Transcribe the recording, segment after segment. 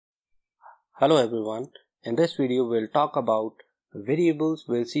Hello everyone, in this video we'll talk about variables.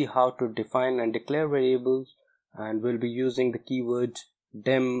 We'll see how to define and declare variables, and we'll be using the keywords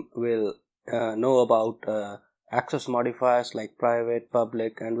dim. We'll know about access modifiers like private,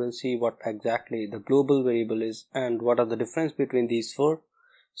 public, and we'll see what exactly the global variable is and what are the difference between these four.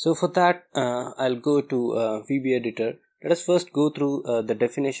 So for that I'll go to VB editor. Let us first go through the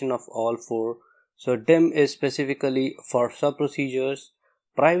definition of all four. So dim is specifically for sub-procedures.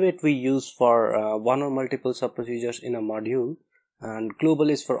 Private we use for one or multiple sub-procedures in a module, and global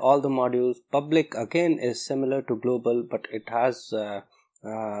is for all the modules. Public again is similar to global, but it has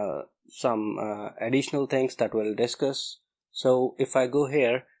some additional things that we'll discuss. So if I go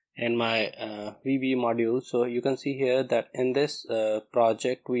here in my VB module, so you can see here that in this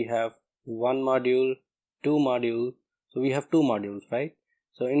project we have one module, two modules. So we have two modules, right?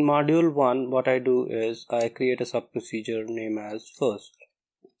 So in module 1, what I do is I create a sub-procedure name as first.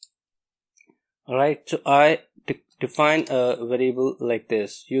 Alright, so I define a variable like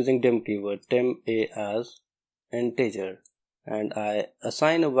this using dim keyword, dim a as integer, and I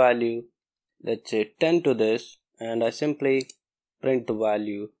assign a value, let's say 10 to this, and I simply print the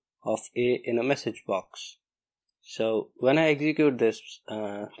value of a in a message box. So when I execute this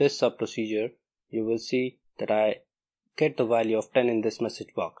sub procedure, you will see that I get the value of 10 in this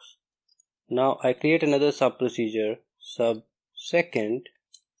message box. Now I create another sub procedure, sub second,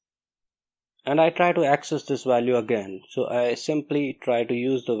 and I try to access this value again. So I simply try to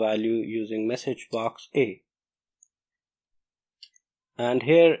use the value using message box a. And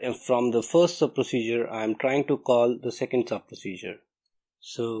here from the first sub procedure I am trying to call the second sub procedure.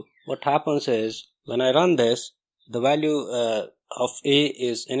 So what happens is when I run this, the value of a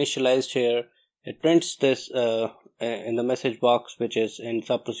is initialized here. It prints this in the message box which is in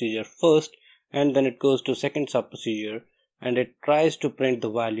sub procedure first, and then it goes to second sub procedure and it tries to print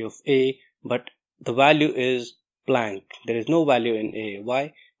the value of a, but the value is blank. There is no value in a.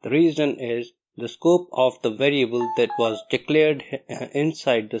 Why? The reason is the scope of the variable that was declared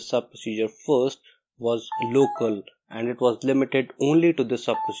inside the sub procedure first was local, and it was limited only to the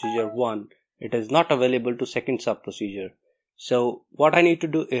sub procedure 1. It is not available to second sub procedure. So what I need to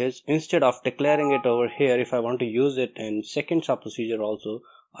do is, instead of declaring it over here, if I want to use it in second sub procedure also,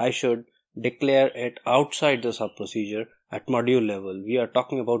 I should declare it outside the sub procedure at module level. We are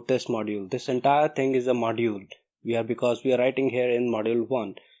talking about this module. This entire thing is a module. Because we are writing here in module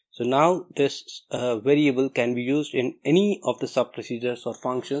 1. So now this variable can be used in any of the sub procedures or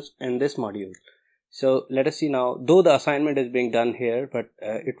functions in this module. So let us see now, though the assignment is being done here, but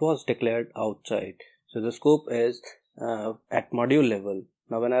it was declared outside. So the scope is at module level.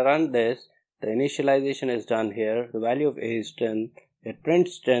 Now when I run this, the initialization is done here. The value of a is 10. It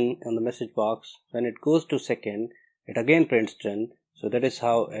prints 10 on the message box. When it goes to second, it again prints 10. So that is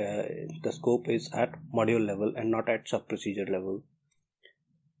how the scope is at module level and not at sub procedure level.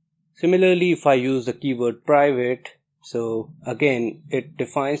 Similarly, if I use the keyword private, so again it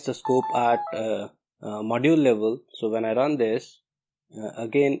defines the scope at module level. So when I run this,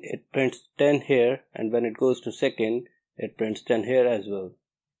 again it prints 10 here, and when it goes to second, it prints 10 here as well.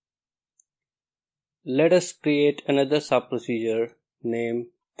 Let us create another sub procedure named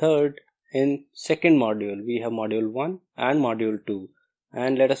third in second module. We have module 1 and module 2,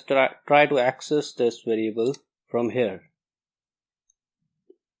 and let us try to access this variable from here.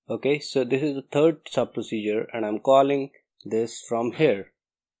 Okay, so this is the third sub procedure and I'm calling this from here.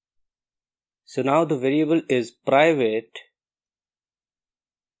 So now the variable is private.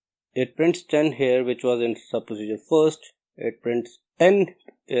 It prints 10 here, which was in sub procedure first. It prints 10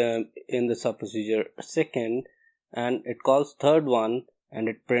 in the sub procedure second, and it calls third one and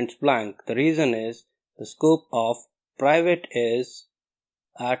it prints blank. The reason is the scope of private is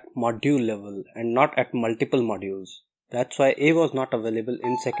at module level and not at multiple modules. That's why a was not available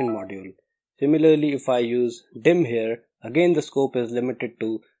in second module. Similarly, if I use dim here, again the scope is limited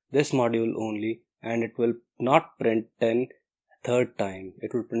to this module only, and it will not print 10 third time.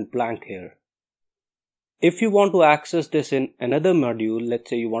 It will print blank here. If you want to access this in another module, let's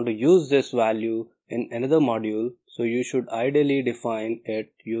say you want to use this value in another module, so you should ideally define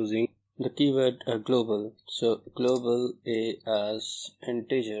it using the keyword global. So global a as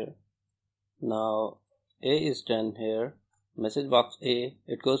integer. Now a is done here, message box a,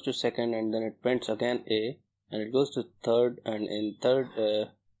 it goes to second and then it prints again a, and it goes to third, and in third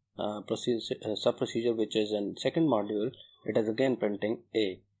sub procedure which is in second module, it is again printing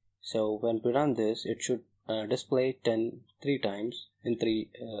a. So when we run this, it should display 10 3 times in 3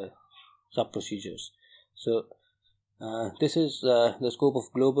 sub procedures. So this is the scope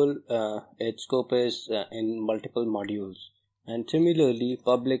of global. Its scope is in multiple modules. And similarly,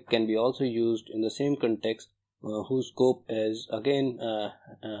 public can be also used in the same context, whose scope is again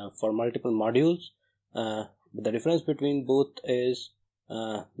for multiple modules. But the difference between both is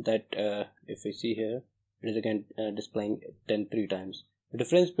that if we see here, it is again displaying 10 3 times. The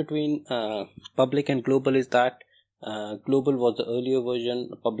difference between public and global is that global was the earlier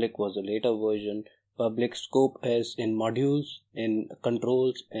version, public was the later version. Public scope is in modules, in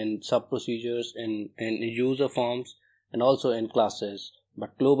controls, in sub procedures, in user forms, and also in classes.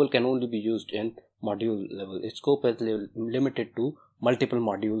 But global can only be used in module level. Its scope is limited to multiple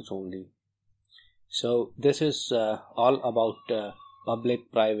modules only. So this is all about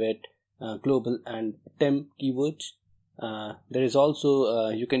public, private, global, and TEM keywords. There is also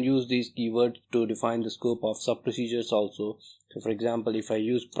you can use these keywords to define the scope of sub procedures also. So for example, if I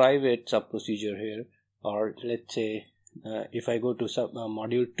use private sub procedure here, or let's say if I go to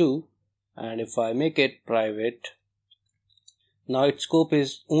module 2 and if I make it private, now its scope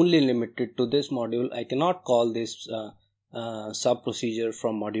is only limited to this module. I cannot call this sub procedure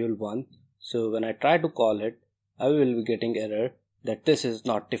from module 1. So when I try to call it, I will be getting error that this is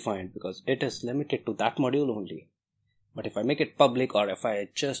not defined because it is limited to that module only. But if I make it public, or if I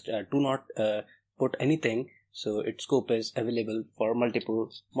just do not put anything, so its scope is available for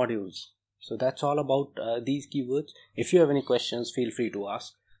multiple modules. So that's all about these keywords. If you have any questions, feel free to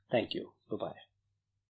ask. Thank you. Bye-bye.